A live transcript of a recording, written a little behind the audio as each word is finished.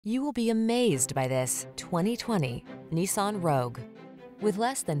You will be amazed by this 2020 Nissan Rogue. With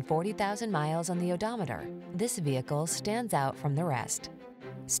less than 40,000 miles on the odometer, this vehicle stands out from the rest.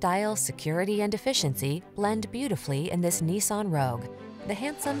 Style, security, and efficiency blend beautifully in this Nissan Rogue, the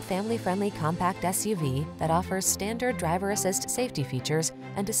handsome, family-friendly compact SUV that offers standard driver assist safety features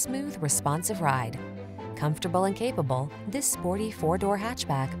and a smooth, responsive ride. Comfortable and capable, this sporty four-door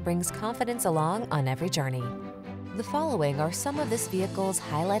hatchback brings confidence along on every journey. The following are some of this vehicle's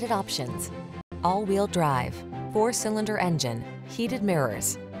highlighted options: all-wheel drive, 4-cylinder engine, heated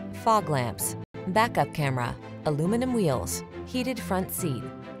mirrors, fog lamps, backup camera, aluminum wheels, heated front seat,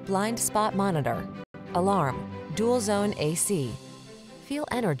 blind spot monitor, alarm, dual zone AC. Feel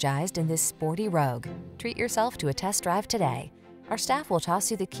energized in this sporty Rogue. Treat yourself to a test drive today. Our staff will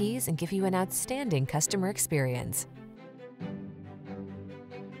toss you the keys and give you an outstanding customer experience.